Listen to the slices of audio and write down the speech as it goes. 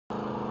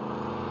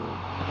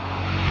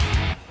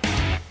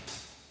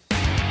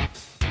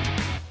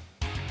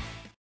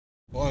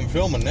Well, I'm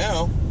filming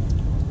now.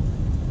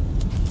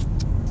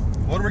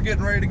 What are we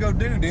getting ready to go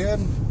do, Dad?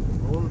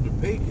 We're going to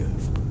Topeka.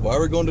 Why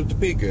are we going to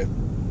Topeka? I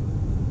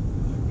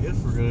guess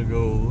we're going to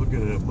go look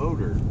at a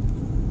motor.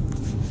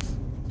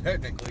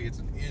 Technically, it's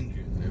an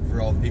engine.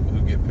 For all the people who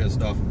get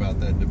pissed off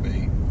about that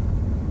debate,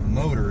 the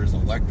motor is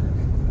electric.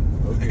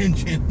 Okay. The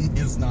engine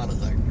is not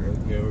electric.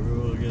 Okay, we're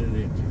going to look at an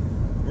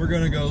engine. We're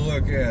going to go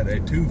look at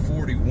a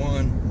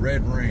 241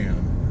 Red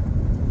Ram.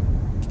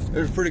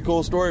 There's a pretty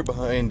cool story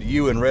behind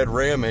you and Red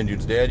Ram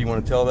engines, Dad. You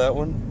want to tell that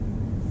one?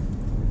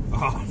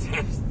 Oh,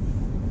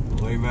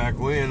 way back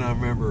when, I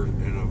remember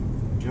in a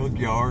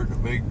junkyard, a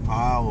big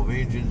pile of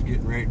engines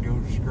getting ready to go to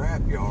the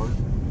scrap yard.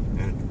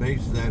 And at the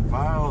base of that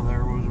pile,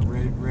 there was a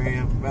Red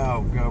Ram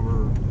valve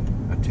cover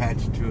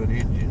attached to an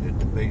engine at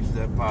the base of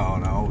that pile.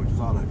 And I always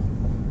thought I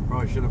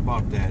probably should have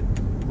bought that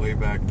way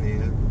back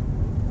then.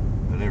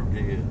 I never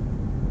did.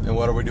 And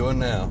what are we doing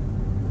now?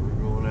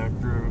 We're going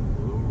after a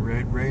little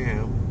Red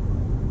Ram.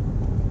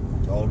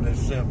 It's all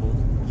disassembled.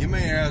 You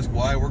may ask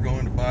why we're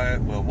going to buy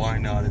it. Well, why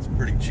not? It's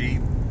pretty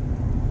cheap.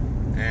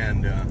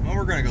 And well,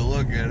 we're going to go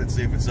look at it,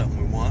 see if it's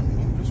something we want, and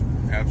we'll just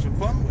have some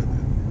fun with it.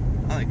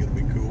 I think it'll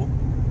be cool.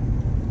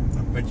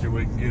 I bet you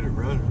we can get it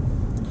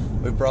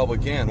running. We probably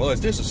can. Well,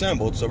 it's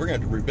disassembled, so we're going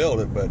to have to rebuild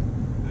it, but...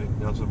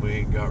 Ain't nothing we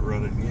ain't got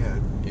running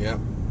yet. Yeah.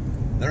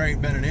 There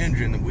ain't been an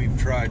engine that we've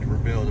tried to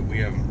rebuild that we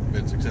haven't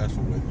been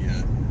successful with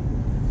yet.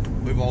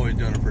 We've always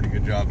done a pretty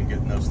good job in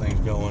getting those things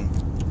going.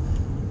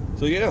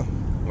 So yeah,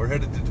 we're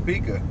headed to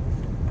Topeka.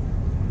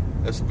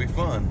 This will be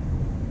fun.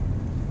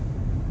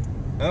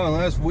 Oh,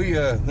 unless we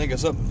think of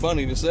something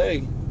funny to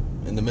say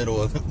in the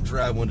middle of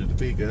traveling to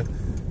Topeka.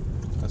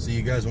 I'll see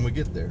you guys when we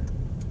get there.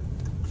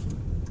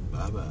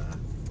 Bye-bye.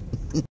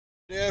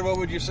 Dad, what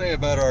would you say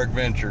about our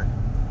adventure?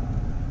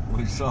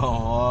 We saw a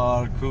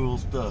lot of cool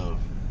stuff.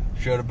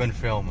 Should have been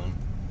filming.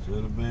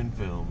 Should have been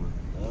filming.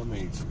 I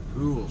mean, some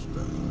cool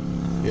stuff.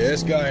 Yeah,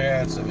 this guy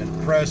had some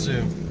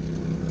impressive,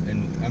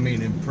 and I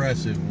mean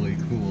impressively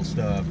cool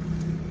stuff.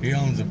 He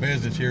owns a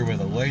business here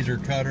with a laser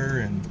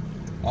cutter and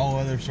all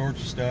other sorts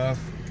of stuff.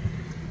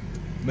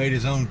 Made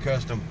his own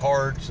custom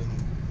parts and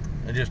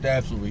just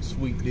absolutely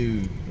sweet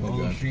dude. All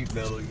the sheet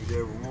metal you'd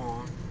ever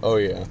want. Oh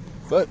yeah.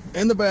 But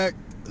in the back,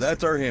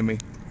 that's our Hemi.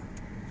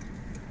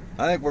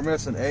 I think we're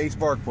missing a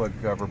spark plug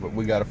cover, but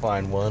we got to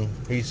find one.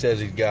 He says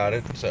he's got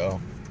it, so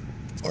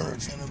we're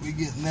gonna be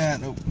getting that.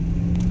 Nope.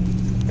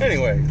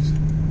 Anyways,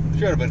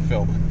 should have been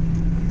filming.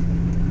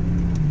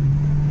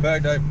 In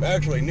fact, I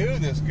actually knew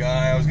this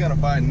guy. I was gonna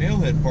buy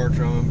nailhead parts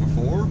from him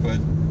before, but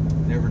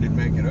never did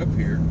make it up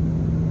here.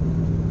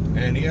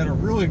 And he had a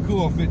really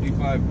cool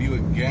 55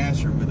 Buick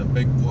Gasser with a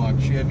big block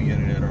Chevy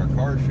in it at our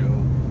car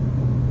show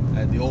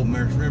at the Old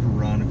Mares River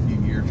Run a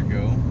few years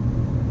ago.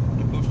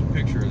 I'll post a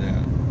picture of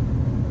that.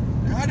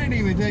 And I didn't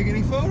even take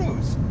any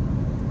photos.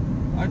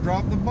 I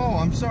dropped the ball.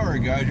 I'm sorry,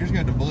 guys. You're just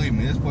going to have to believe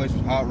me. This place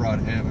was hot rod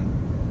heaven.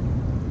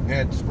 It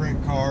had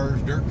sprint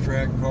cars, dirt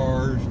track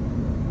cars.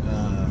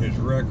 His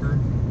wrecker.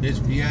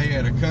 He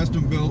had a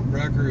custom built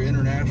wrecker,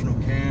 international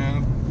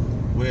cab.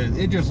 With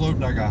it just looked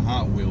like a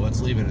Hot Wheel.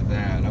 Let's leave it at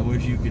that. I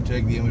wish you could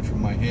take the image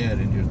from my head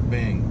and just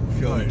bang,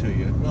 show it to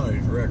you. Not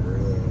his wrecker,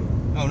 though.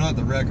 Oh, not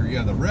the wrecker.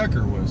 Yeah, the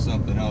wrecker was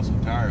something else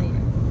entirely.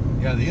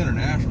 Yeah, the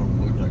international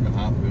looked like a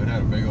Hot Wheel. It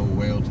had a big old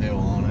whale tail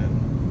on it.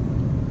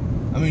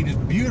 I mean,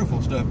 just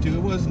beautiful stuff too.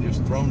 It wasn't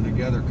just thrown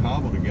together,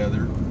 cobbled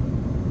together.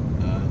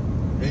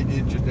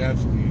 It's just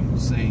absolutely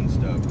insane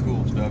stuff,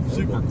 cool stuff.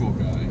 Super cool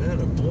guy. It had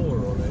a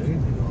blower on that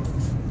engine on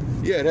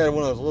it. Yeah, it had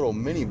one of those little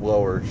mini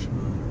blowers.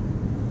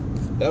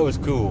 That was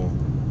cool.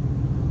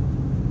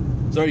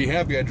 So are you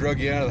happy I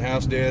drug you out of the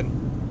house, Dad?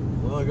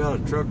 Well, I got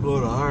a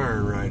truckload of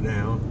iron right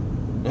now.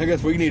 I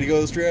guess we need to go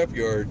to the scrap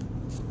yard.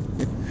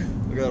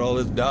 We got all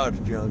this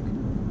Dodge junk.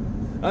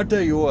 I'll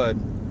tell you what.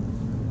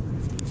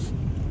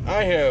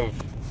 I have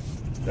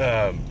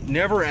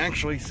never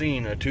actually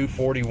seen a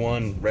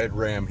 241 Red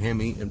Ram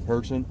Hemi in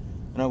person.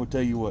 And I would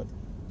tell you what.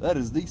 That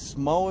is the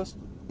smallest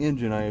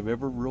engine I have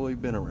ever really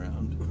been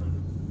around.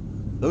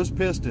 Those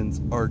pistons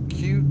are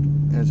cute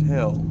as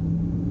hell.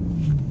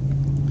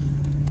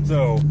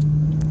 So,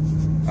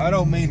 I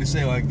don't mean to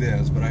say like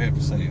this, but I have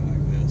to say it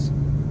like this.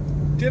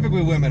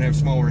 Typically women have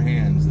smaller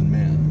hands than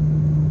men.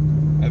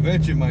 I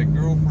bet you my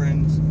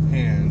girlfriend's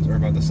hands are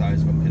about the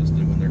size of a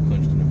piston when they're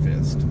clenched in a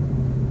fist.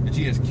 And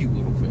she has cute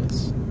little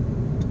fists.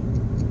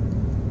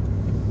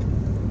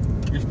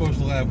 You're supposed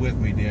to laugh with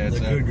me, Dad.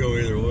 That could go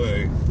either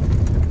way.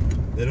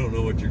 They don't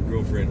know what your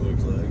girlfriend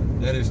looks like.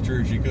 That is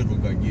true. She could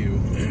look like you.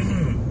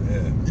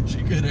 Yeah.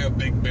 She could have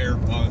big bear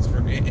paws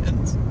for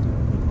hands.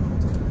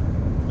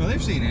 Well,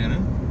 they've seen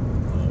Anna.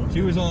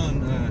 She was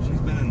on, she's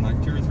been in like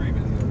 2 or 3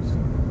 videos.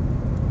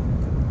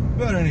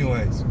 But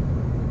anyways,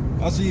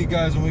 I'll see you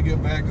guys when we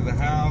get back to the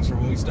house, or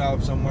when we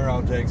stop somewhere.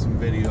 I'll take some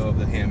video of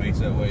the Hemi,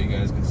 so that way you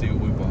guys can see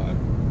what we bought.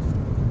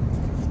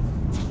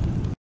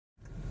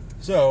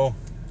 So,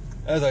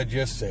 as I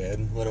just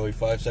said, literally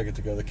 5 seconds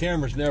ago, the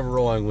camera's never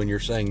rolling when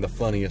you're saying the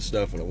funniest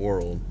stuff in the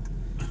world.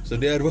 So,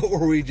 Dad, what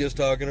were we just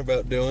talking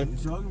about doing?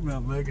 He's talking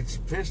about making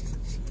some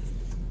pistons.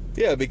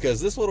 Yeah,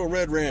 because this little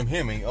red Ram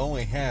Hemi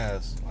only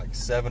has like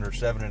 7 or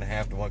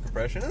 7.5 to 1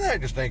 compression, and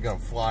that just ain't gonna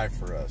fly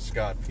for us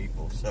Scott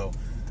people. So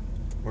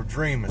we're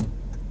dreaming,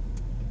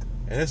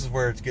 and this is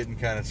where it's getting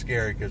kind of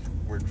scary because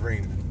we're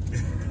dreaming.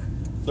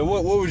 So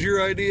what was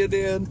your idea,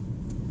 Dad?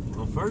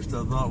 Well, first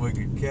I thought we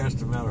could cast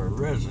them out of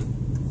resin.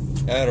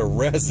 Out of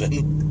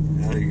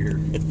resin? Out of your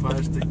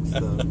plastic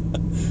stuff.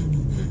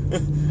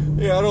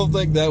 Yeah, I don't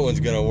think that one's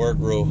gonna work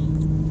real.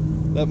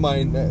 That'd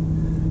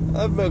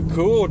be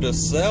cool to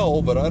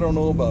sell, but I don't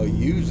know about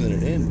using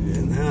an engine.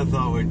 And then I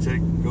thought we'd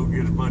go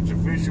get a bunch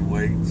of fishing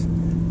weights,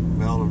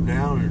 melt them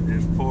down, and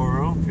just pour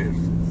our own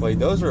pistons. Wait,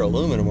 those are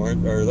aluminum,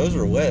 aren't? Or those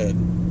are lead?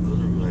 Those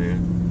are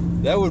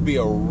lead. That would be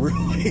a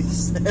really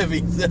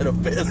heavy set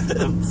of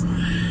pistons.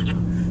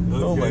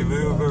 Okay, Oh my maybe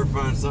we God. better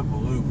find something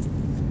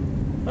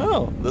aluminum.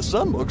 Oh, the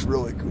sun looks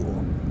really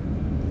cool.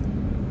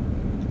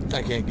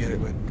 I can't get it,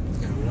 but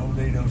And we don't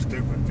need no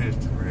stupid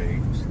piston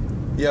rings.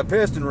 yeah,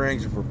 piston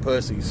rings are for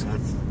pussies.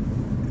 That's,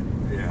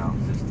 yeah,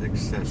 just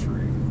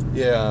accessory.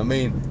 Yeah, I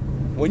mean,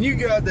 when you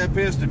got that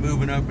piston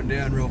moving up and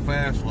down real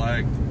fast,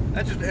 like,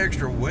 that's just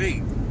extra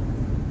weight.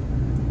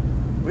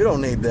 We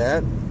don't need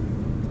that.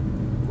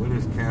 We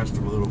just cast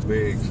them a little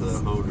big so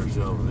they'll hold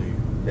themselves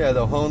in. Yeah,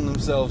 they'll hone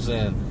themselves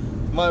in.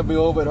 Might be a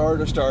little bit hard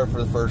to start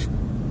for the first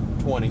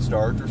 20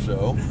 starts or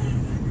so.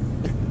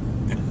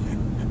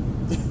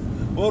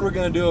 What we're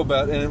going to do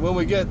about it, and when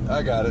we get,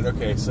 I got it,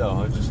 okay, so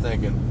I was just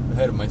thinking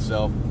ahead of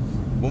myself.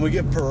 When we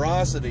get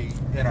porosity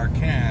in our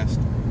cast,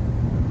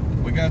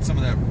 we got some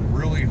of that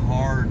really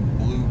hard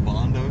blue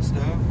Bondo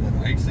stuff, that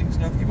icing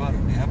stuff you bought at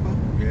Napa.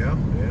 Yeah,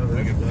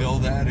 We can fill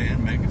that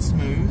in, make it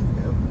smooth.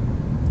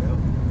 Yep.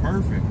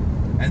 Perfect.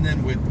 And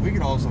then we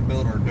could also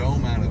build our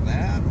dome out of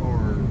that,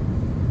 or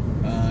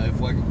if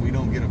we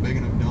don't get a big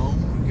enough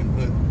dome, we can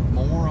put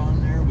more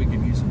on there. We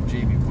can use some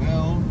JB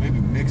Weld, maybe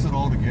mix it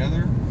all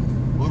together.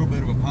 A little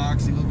bit of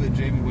epoxy, a little bit of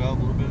JB Weld,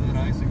 a little bit of that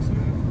icing stuff.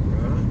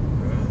 Right.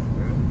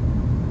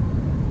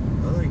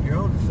 I think you're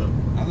on to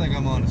something. I think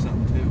I'm on to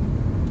something too.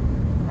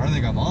 I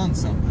think I'm on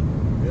something.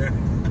 Yeah.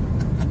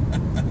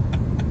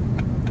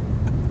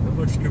 How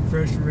much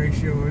compression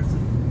ratio is it?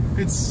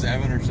 It's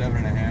 7 or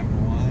 7.5 to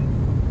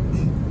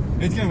 1.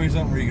 It's gonna be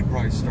something where you could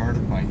probably start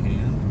it by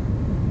hand.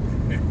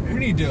 We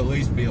need to at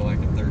least be like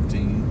a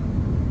 13.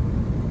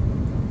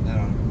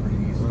 That'll be pretty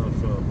easy.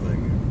 That's what I'm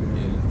thinking.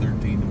 Yeah,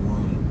 13 to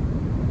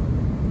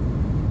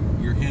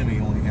 1. Your Hemi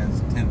only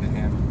has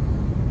 10.5.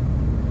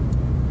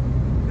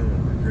 Kind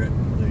of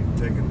regretfully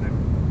taking that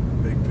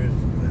big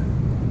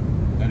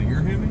piston out. Out of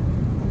your Hemi?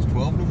 Those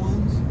 12 to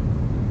 1s?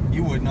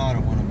 You would not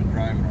have been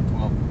driving on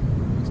 12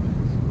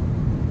 pistons.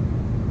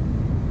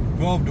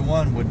 12 to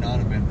 1 would not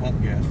have been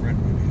pump gas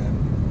friendly yet,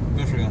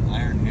 especially on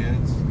iron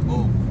heads.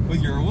 Well,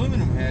 with your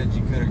aluminum heads,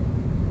 you could have.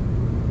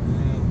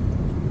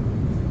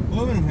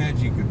 Aluminum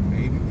heads, you could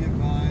maybe get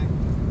by.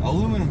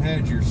 Aluminum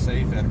heads, you're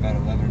safe at about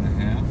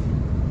 11.5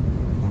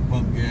 on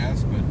pump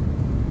gas, but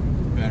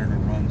better to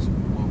run some a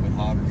little bit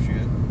hotter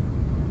shit.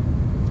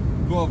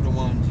 12 to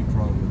 1s, you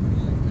probably would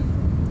like that.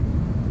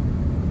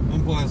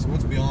 And plus,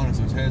 let's be honest,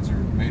 those heads are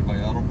made by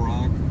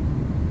Edelbrock.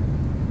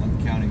 I'm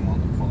counting them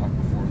on the clock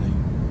before they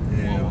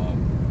blow up.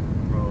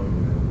 Probably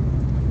will.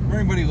 For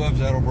anybody who loves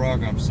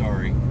Edelbrock, I'm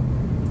sorry.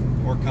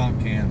 Or comp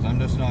cams. I'm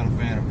just not a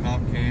fan of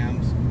comp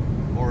cams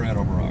or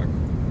Edelbrock.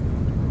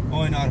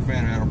 Only not a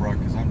fan of Edelbrock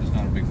because I'm just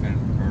not a big fan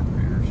of the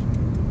carburetors.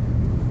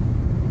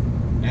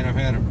 And I've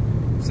had a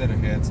set of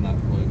heads not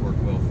really work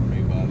well for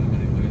me by them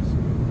anyways.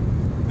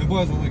 And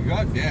plus, when we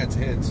got Dad's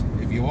heads,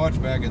 if you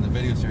watch back in the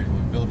video series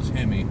when we built his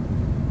Hemi,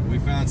 we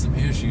found some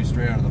issues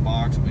straight out of the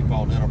box and we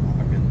called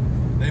Edelbrock,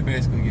 and they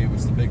basically gave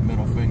us the big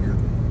middle finger.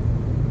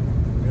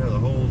 Yeah, the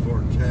holes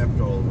weren't tapped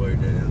all the way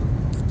down.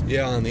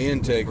 Yeah, on the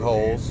intake For the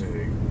holes.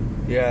 intake.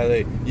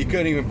 Yeah, you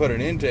couldn't even put an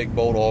intake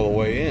bolt all the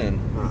way in.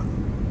 Huh.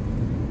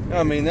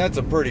 I mean, that's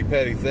a pretty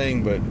petty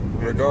thing, but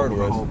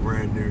regardless. A whole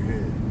brand new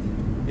head.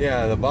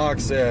 Yeah, the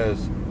box says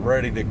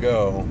ready to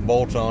go,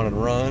 bolt on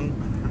and run.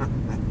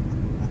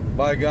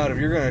 By God, if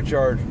you're going to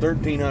charge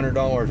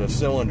 $1,300 a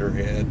cylinder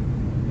head,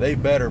 they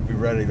better be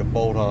ready to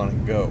bolt on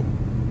and go.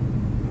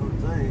 Don't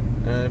think.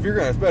 And if you're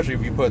going to, especially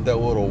if you put that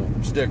little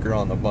sticker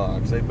on the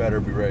box, they better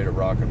be ready to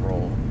rock and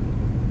roll.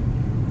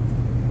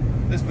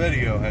 This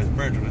video has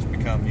prejudice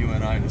become you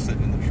and I just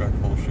sitting in the truck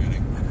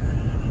bullshitting.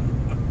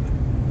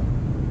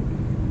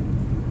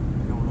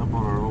 Going up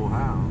on our old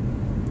house.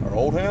 Our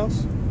old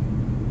house?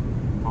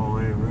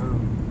 Pauline Road.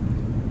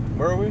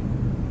 Where are we?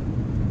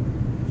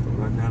 So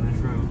right down this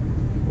road.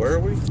 Where are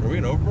we? Are we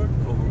in Overbrook?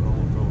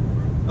 Almost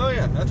over. Oh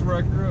yeah, that's where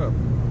I grew up.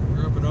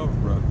 Grew up in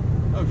Overbrook.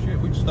 Oh shit,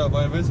 we just stopped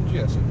by and visited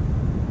Jesse.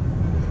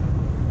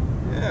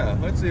 Yeah,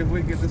 let's see if we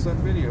can get this on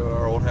video.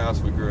 Our old house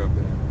we grew up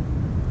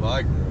in. Well,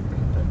 I grew up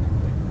in,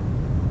 technically.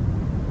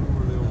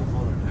 Over the old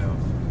haunted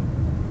house.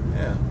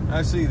 Yeah,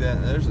 I see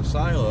that. There's a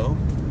silo.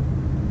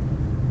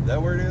 Is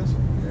that where it is?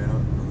 Yeah, I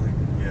think,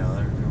 yeah,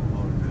 there's the old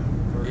haunted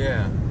house.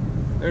 Yeah.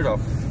 There's a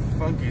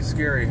funky,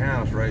 scary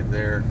house right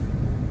there.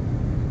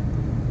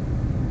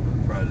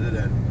 Probably did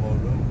that blown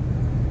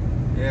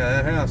over. Yeah,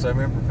 that house, I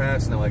remember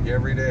passing it like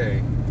every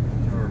day.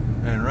 Sure.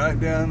 And right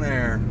down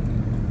there,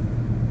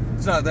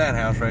 it's not that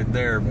house right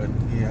there, but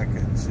yeah, I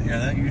couldn't see. Yeah,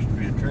 that used to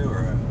be a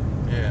trailer house.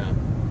 Yeah.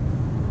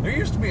 There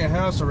used to be a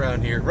house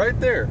around here, right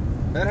there.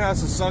 That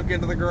house is sunk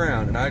into the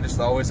ground, and I just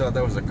always thought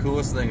that was the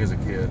coolest thing as a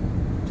kid.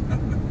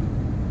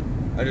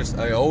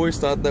 I always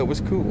thought that was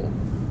cool.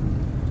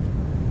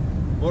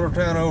 Little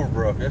town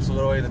Overbrook. That's a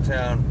little way of the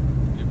town.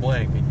 You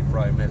blink and you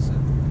probably miss it.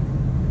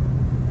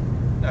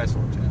 Nice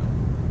little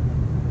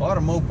town. A lot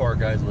of Mopar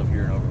guys live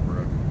here in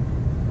Overbrook.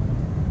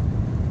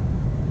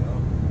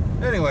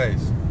 Well,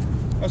 anyways,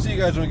 I'll see you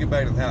guys when we get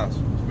back to the house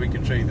so we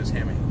can show you this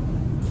Hemi.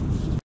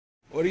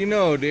 What do you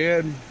know,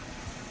 Dad?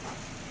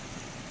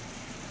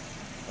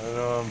 I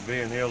know I'm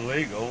being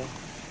illegal.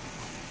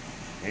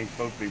 Ain't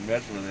supposed to be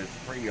messing with this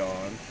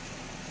Freon.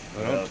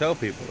 Well, don't tell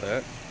people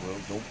that. Well,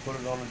 don't put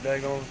it on the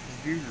daggone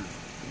computer.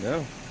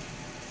 No.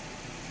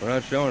 We're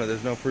not showing it.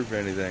 There's no proof of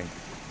anything.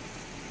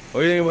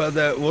 What do you think about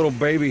that little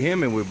baby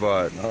Hemi we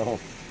bought? No.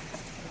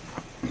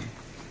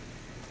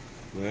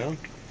 Well,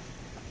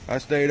 I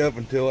stayed up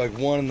until like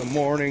 1 in the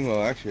morning.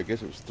 Well, actually, I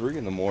guess it was 3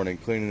 in the morning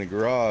cleaning the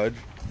garage.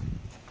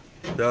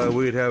 Thought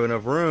we'd have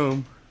enough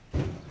room.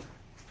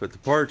 Put the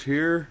parts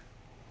here.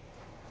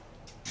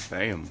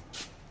 Bam.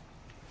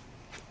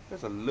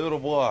 That's a little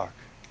block.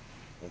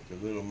 that's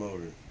a little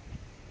motor.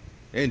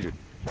 Engine.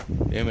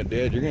 Damn it,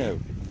 Dad, you're gonna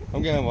have,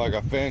 I'm gonna have like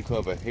a fan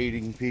club of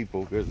hating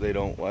people because they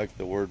don't like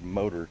the word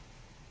motor.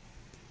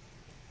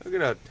 Look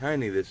at how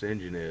tiny this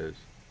engine is.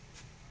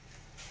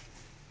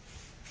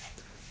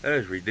 That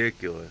is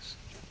ridiculous.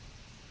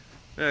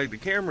 Like, the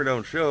camera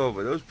don't show,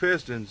 but those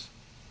pistons,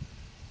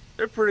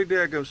 they're pretty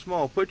daggum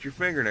small. Put your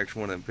finger next to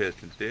one of them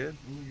pistons, Dad.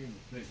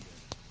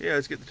 Yeah,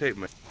 let's get the tape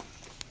measure.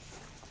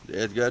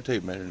 Dad's got a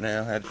tape measure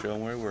now. Had to show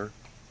him where we were.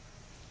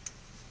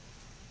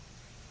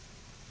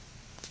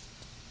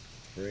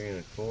 3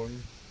 1/4.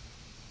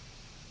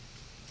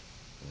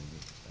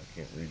 I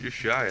can't read. Just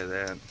shy of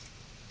that.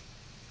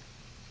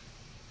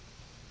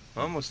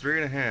 Almost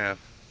 3 1/2.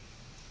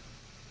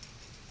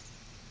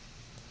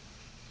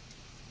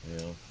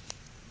 Yeah.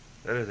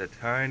 That is a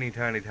tiny,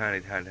 tiny,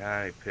 tiny, tiny,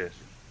 tiny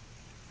piston.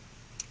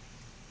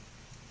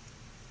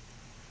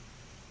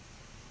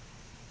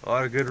 A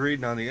lot of good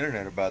reading on the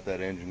internet about that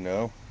engine,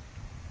 though.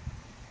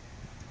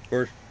 Of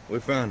course, I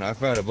found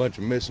a bunch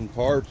of missing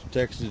parts.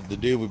 Texted the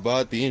dude we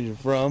bought the engine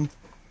from.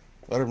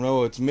 Let him know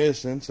what's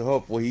missing, so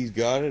hopefully he's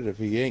got it. If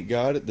he ain't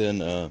got it,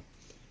 then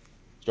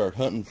start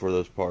hunting for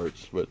those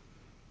parts. But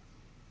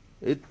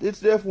it's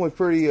definitely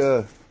pretty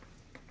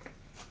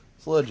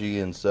sludgy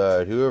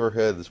inside. Whoever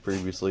had this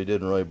previously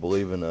didn't really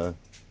believe in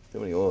too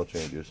many oil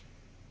changes.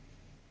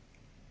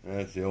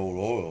 That's the old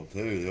oil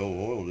too. The old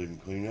oil didn't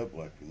clean up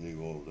like the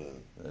new oil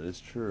does. That is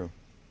true.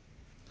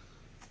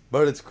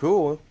 But it's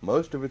cool.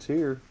 Most of it's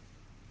here.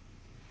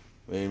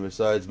 I mean,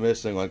 besides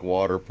missing like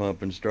water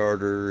pump and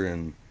starter,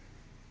 and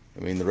I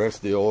mean the rest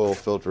of the oil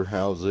filter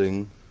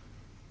housing,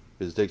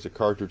 because it takes a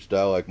cartridge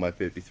style like my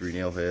 53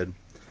 nailhead.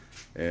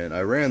 And I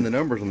ran the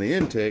numbers on the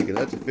intake, and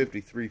that's a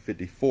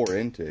 53-54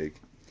 intake.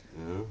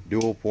 Yeah.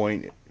 Dual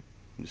point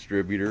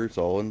distributor. It's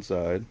all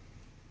inside.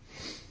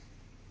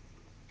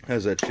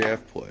 How's that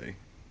shaft play?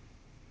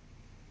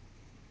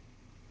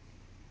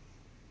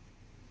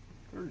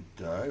 Pretty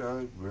tight.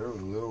 Very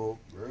little.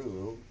 Very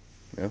little.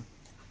 Yeah,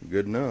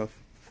 good enough.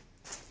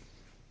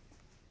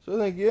 So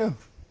I think, yeah.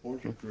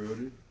 Points are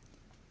corroded.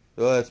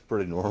 Well, that's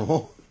pretty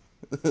normal.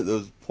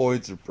 Those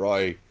points have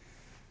probably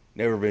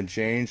never been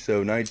changed.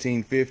 So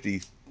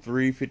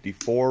 1953,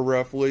 54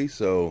 roughly.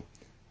 So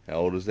how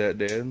old is that,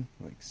 Dad?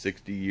 Like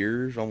 60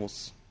 years?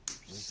 Almost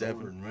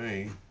 7. Than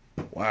me.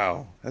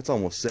 Wow, that's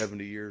almost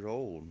 70 years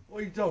old.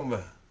 What are you talking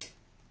about?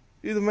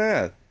 Do the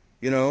math.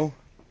 You know,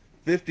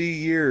 50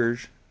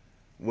 years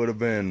would have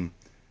been,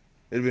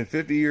 it'd been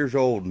 50 years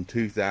old in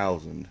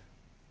 2000.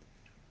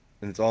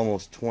 And it's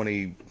almost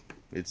 20,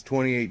 it's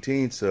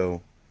 2018,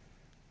 so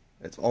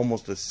it's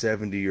almost a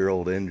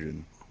 70-year-old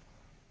engine.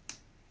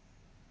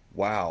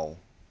 Wow.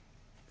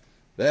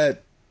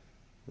 That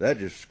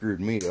just screwed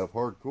me up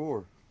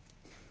hardcore.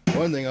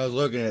 One thing I was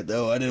looking at,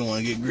 though, I didn't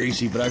want to get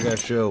greasy, but I got to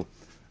show,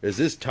 is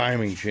this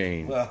timing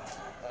chain. Well,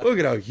 Look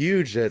at how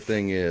huge that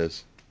thing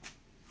is.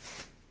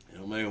 they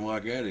don't make them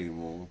like that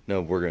anymore.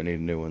 No, we're going to need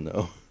a new one,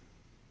 though.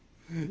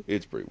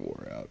 It's pretty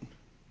wore out.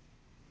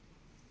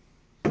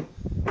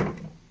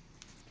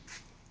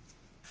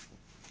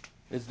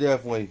 It's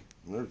definitely,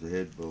 There's the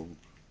head bolt.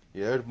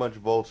 yeah, there's a bunch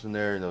of bolts in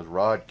there, and those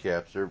rod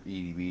caps, they're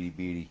itty bitty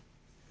bitty.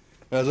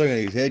 I was looking at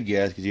these head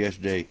gaskets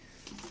yesterday.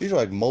 These are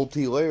like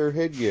multi-layer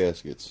head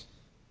gaskets.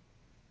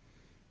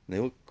 And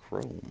they look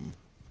chrome.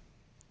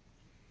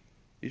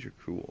 These are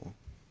cool.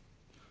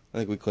 I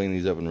think we clean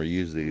these up and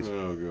reuse these.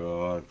 Oh,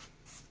 God.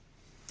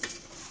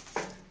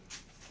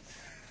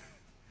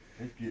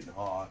 It's getting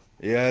hot.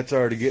 Yeah, it's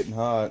already getting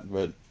hot,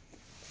 but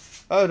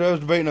I was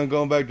debating on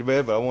going back to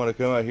bed, but I want to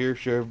come out here,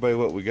 show everybody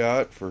what we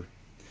got for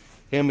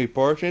Hemi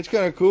parts, and it's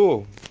kind of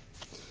cool.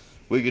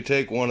 We could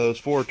take one of those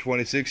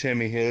 426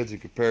 Hemi heads and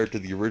compare it to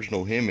the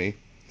original Hemi.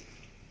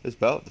 It's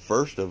about the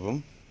first of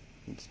them.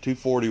 It's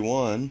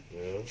 241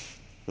 Yeah.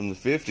 from the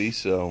 50s,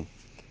 so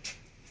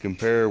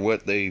compare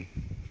what they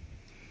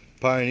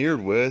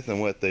pioneered with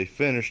and what they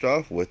finished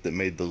off with that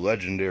made the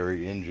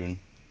legendary engine.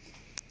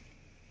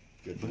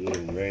 Got the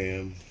little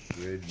Ram,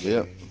 red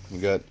Yep, Ram. we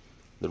got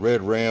the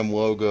red Ram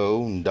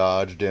logo and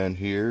Dodge down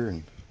here,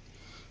 and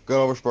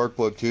got all our spark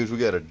plug tubes. We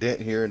got a dent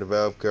here in the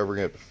valve cover we're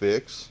gonna have to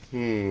fix.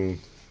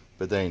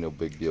 But that ain't no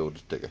big deal.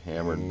 Just take a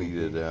hammer and beat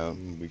it out.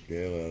 Beat the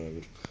hell out of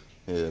it.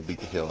 Yeah, beat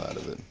the hell out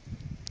of it.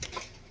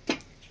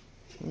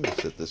 Let me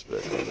set this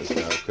back on this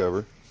valve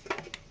cover.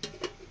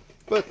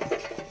 But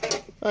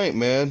I ain't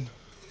mad.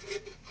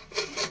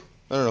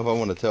 I don't know if I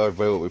want to tell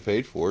everybody what we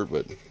paid for it,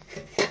 but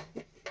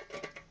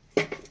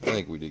I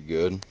think we did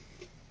good.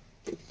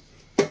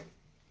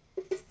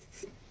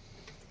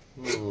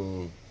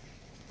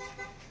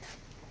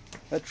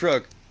 That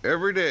truck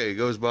every day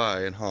goes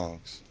by and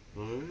honks.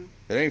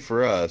 It ain't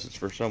for us, it's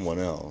for someone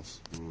else.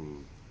 I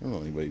don't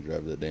know anybody who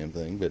drives that damn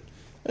thing, but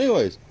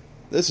anyways,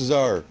 this is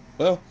our,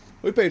 well,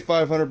 we paid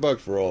 $500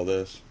 for all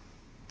this.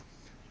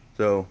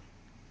 So,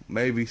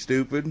 maybe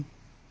stupid.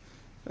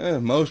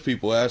 Most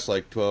people ask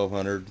like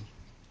 $1,200,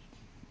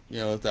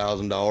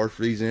 $1,000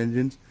 for these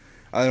engines.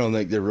 I don't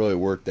think they're really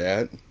worth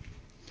that.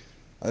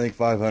 I think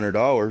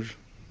 $500, you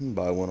can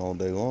buy one all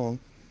day long.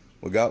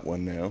 We got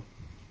one now.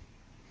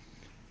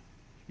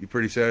 You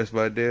pretty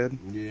satisfied, Dad?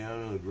 Yeah, I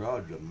know the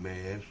garage is a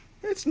mess.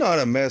 It's not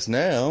a mess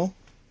now.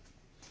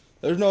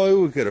 There's no way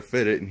we could have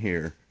fit it in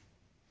here.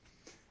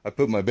 I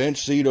put my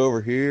bench seat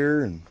over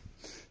here and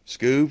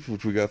scoops,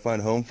 which we got to find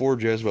a home for.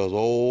 Jezebel's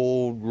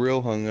old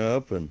grill hung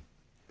up, and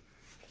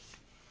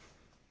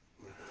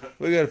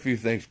we got a few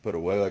things to put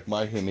away, like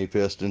my Hemi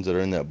pistons that are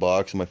in that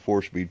box and my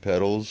 4-speed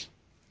pedals.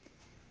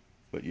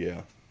 But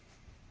yeah.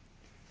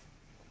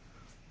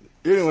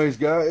 Anyways,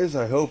 guys,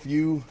 I hope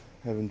you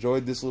have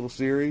enjoyed this little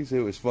series. It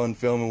was fun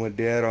filming with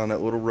Dad on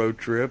that little road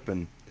trip,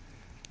 and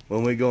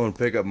when we go and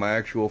pick up my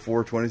actual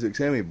 426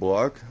 Hemi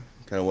block,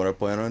 kind of what I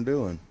plan on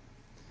doing.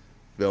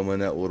 Filming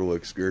that little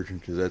excursion,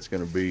 because that's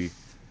going to be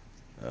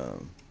a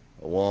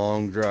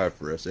long drive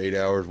for us. 8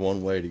 hours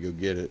one way to go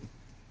get it.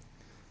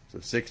 So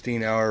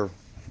 16-hour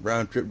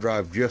round trip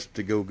drive just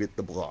to go get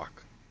the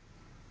block.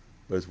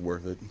 But it's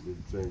worth it.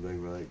 Did the same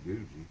thing with that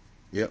Guzzi.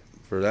 Yep.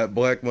 For that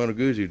black Moto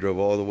Guzzi, drove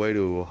all the way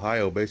to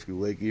Ohio, basically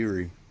Lake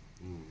Erie.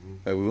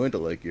 We went to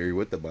Lake Erie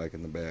with the bike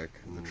in the back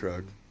of the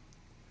truck.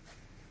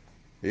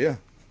 Yeah.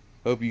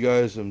 Hope you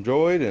guys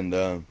enjoyed,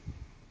 and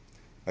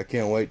I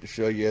can't wait to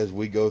show you as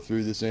we go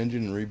through this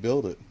engine and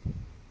rebuild it.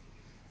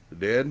 So,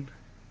 Dad,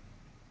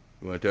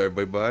 you want to tell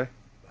everybody bye?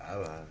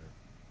 Bye-bye.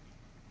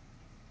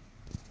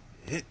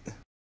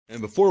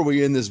 And before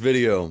we end this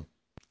video,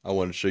 I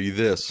want to show you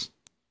this.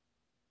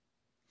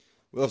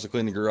 We also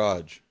cleaned the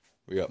garage.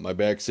 We got my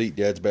back seat,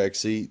 Dad's back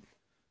seat.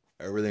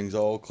 Everything's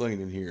all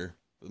clean in here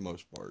for the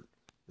most part.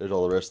 There's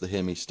all the rest of the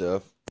Hemi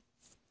stuff.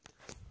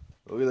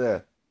 Look at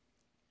that.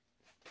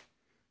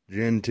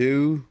 Gen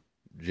 2,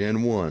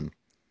 Gen 1.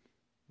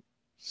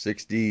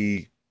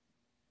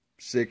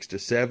 66 to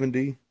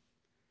 70,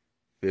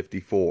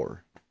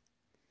 54.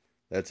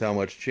 That's how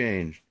much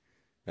changed.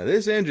 Now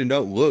this engine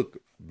don't look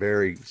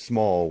very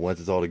small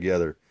once it's all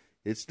together.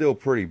 It's still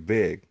pretty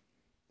big.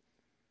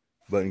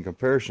 But in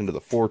comparison to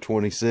the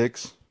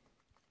 426,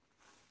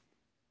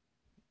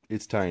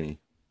 it's tiny.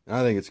 And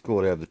I think it's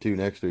cool to have the two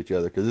next to each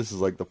other, because this is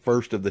like the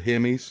first of the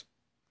Hemis,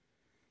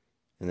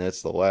 and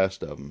that's the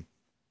last of them.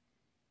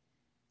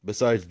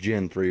 Besides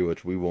Gen 3,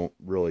 which we won't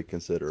really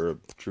consider a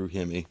true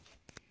Hemi.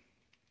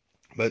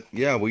 But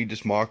yeah, we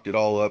just mocked it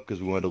all up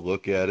because we wanted to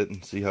look at it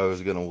and see how it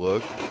was going to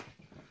look.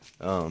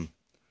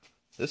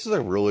 This is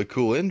a really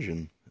cool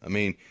engine. I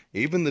mean,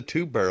 even the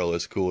 2-barrel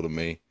is cool to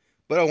me,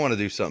 but I want to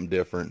do something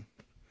different.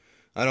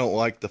 I don't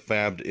like the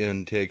fabbed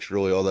intakes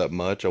really all that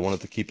much. I wanted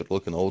to keep it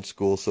looking old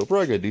school, so we're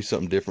probably going to do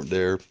something different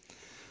there.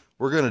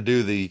 We're going to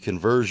do the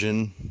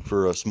conversion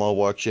for a small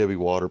block Chevy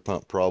water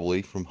pump,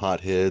 probably, from hot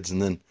heads. And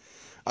then,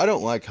 I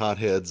don't like hot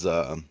heads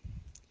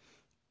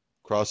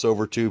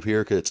crossover tube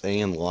here, because it's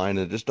AN line,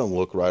 and it just don't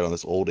look right on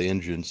this old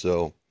engine.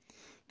 So, I'm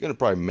going to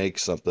probably make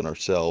something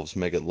ourselves,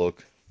 make it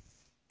look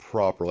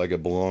proper, like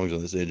it belongs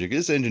on this engine.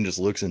 This engine just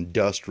looks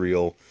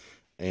industrial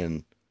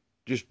and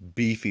just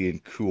beefy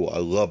and cool. I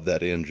love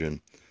that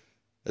engine.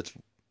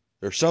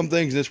 There's some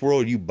things in this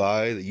world you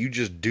buy that you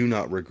just do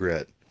not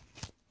regret.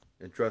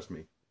 And trust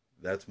me,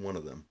 that's one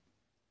of them.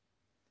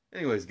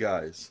 Anyways,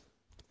 guys,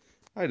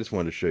 I just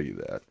wanted to show you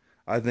that.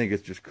 I think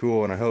it's just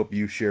cool, and I hope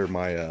you share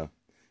my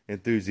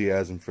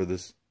enthusiasm for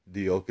this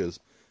deal, because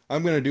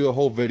I'm going to do a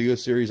whole video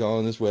series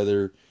on this,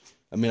 whether,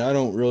 I mean, I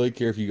don't really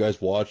care if you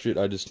guys watch it.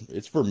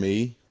 It's for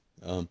me.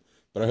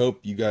 But I hope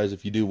you guys,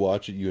 if you do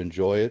watch it, you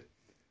enjoy it.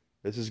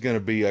 This is going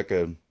to be like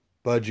a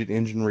budget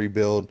engine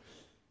rebuild.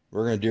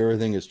 We're going to do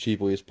everything as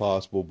cheaply as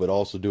possible, but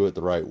also do it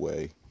the right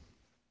way.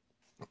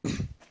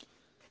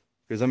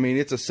 Because, I mean,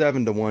 it's a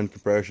 7-to-1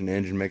 compression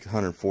engine, makes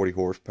 140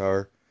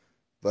 horsepower.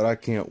 But I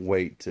can't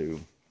wait to,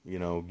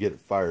 get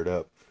it fired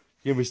up.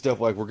 Give me stuff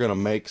like we're going to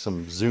make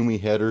some zoomy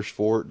headers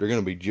for it. They're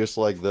going to be just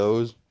like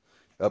those.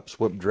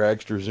 Upswept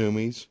dragster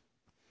zoomies.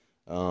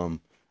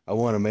 I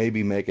want to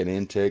maybe make an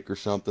intake or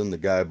something. The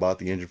guy I bought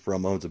the engine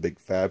from owns a big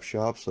fab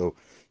shop, so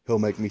he'll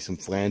make me some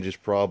flanges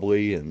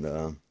probably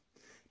and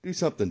do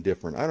something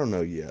different. I don't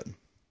know yet.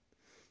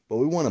 But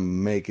we want to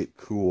make it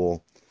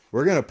cool.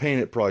 We're going to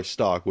paint it probably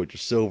stock, which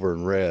is silver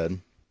and red.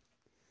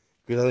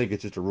 Because I think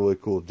it's just a really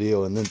cool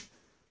deal. And then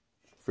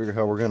figure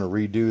how we're going to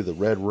redo the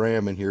red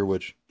ram in here,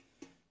 which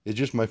is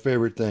just my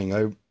favorite thing.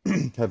 I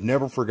have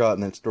never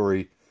forgotten that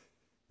story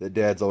that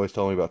Dad's always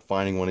told me about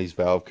finding one of these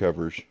valve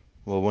covers.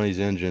 Well, one of these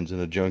engines in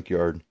a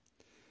junkyard.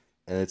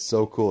 And it's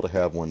so cool to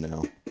have one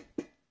now.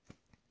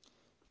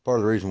 Part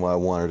of the reason why I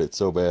wanted it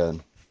so bad.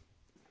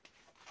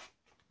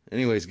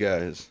 Anyways,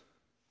 guys,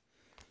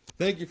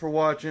 thank you for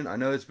watching. I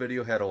know this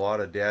video had a lot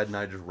of Dad and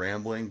I just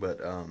rambling, but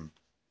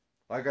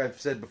like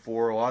I've said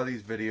before, a lot of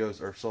these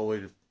videos are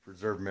solely to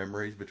preserve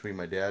memories between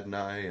my dad and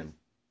I and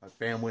my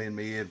family and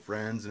me and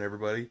friends and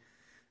everybody.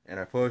 And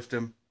I post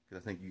them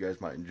because I think you guys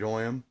might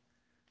enjoy them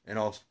and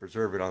also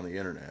preserve it on the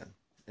internet.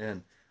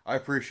 And I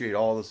appreciate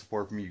all the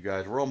support from you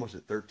guys. We're almost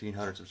at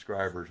 1,300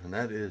 subscribers, and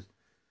that is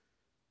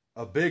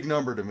a big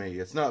number to me.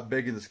 It's not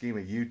big in the scheme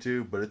of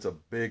YouTube, but it's a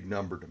big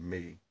number to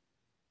me.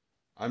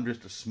 I'm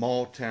just a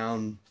small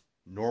town,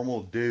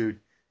 normal dude.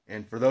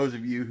 And for those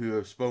of you who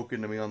have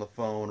spoken to me on the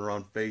phone or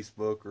on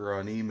Facebook or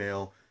on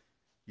email,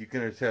 you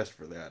can attest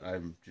for that.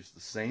 I'm just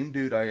the same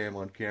dude I am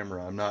on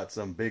camera. I'm not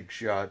some big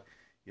shot.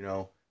 You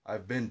know,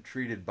 I've been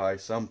treated by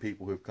some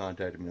people who've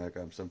contacted me like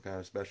I'm some kind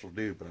of special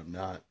dude, but I'm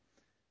not.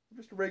 I'm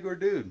just a regular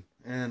dude,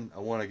 and I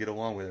want to get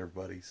along with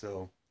everybody.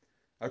 So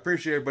I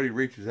appreciate everybody who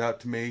reaches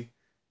out to me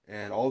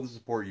and all the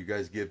support you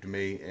guys give to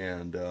me.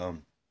 And of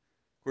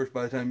course,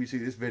 by the time you see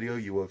this video,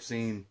 you will have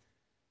seen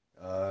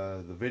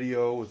the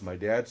video with my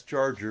dad's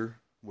charger,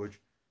 which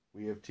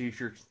we have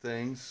t-shirts and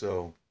things.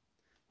 So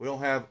we don't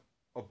have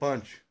a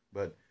bunch,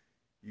 but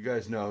you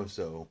guys know.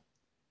 So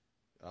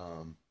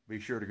be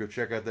sure to go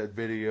check out that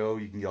video.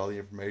 You can get all the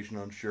information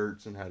on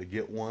shirts and how to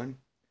get one.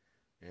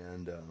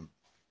 And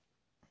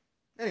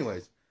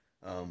anyways,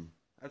 I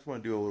just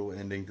want to do a little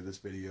ending to this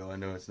video. I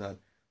know it's not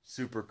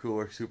super cool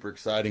or super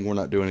exciting. We're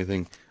not doing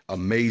anything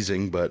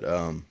amazing, but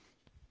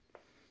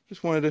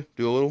just wanted to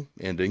do a little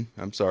ending.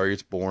 I'm sorry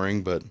it's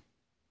boring, but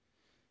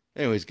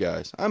anyways,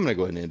 guys, I'm going to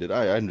go ahead and end it.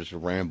 I'm just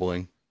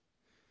rambling.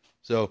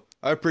 So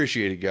I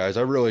appreciate it, guys.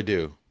 I really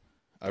do.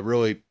 I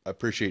really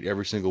appreciate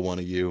every single one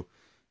of you.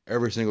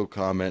 Every single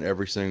comment,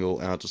 every single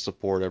ounce of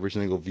support, every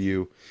single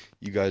view.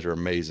 You guys are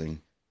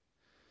amazing.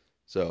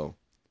 So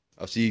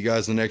I'll see you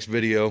guys in the next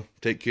video.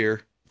 Take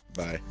care.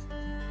 Bye.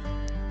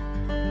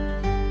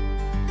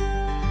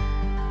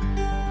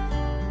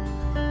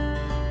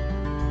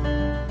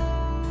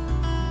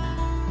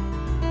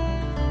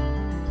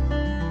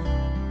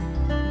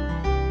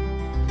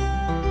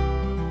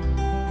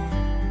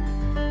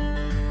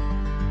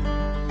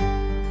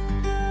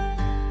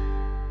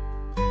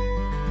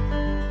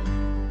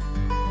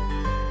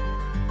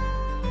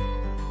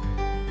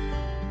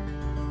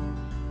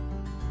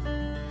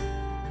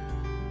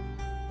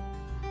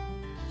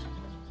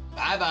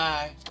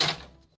 Bye-bye.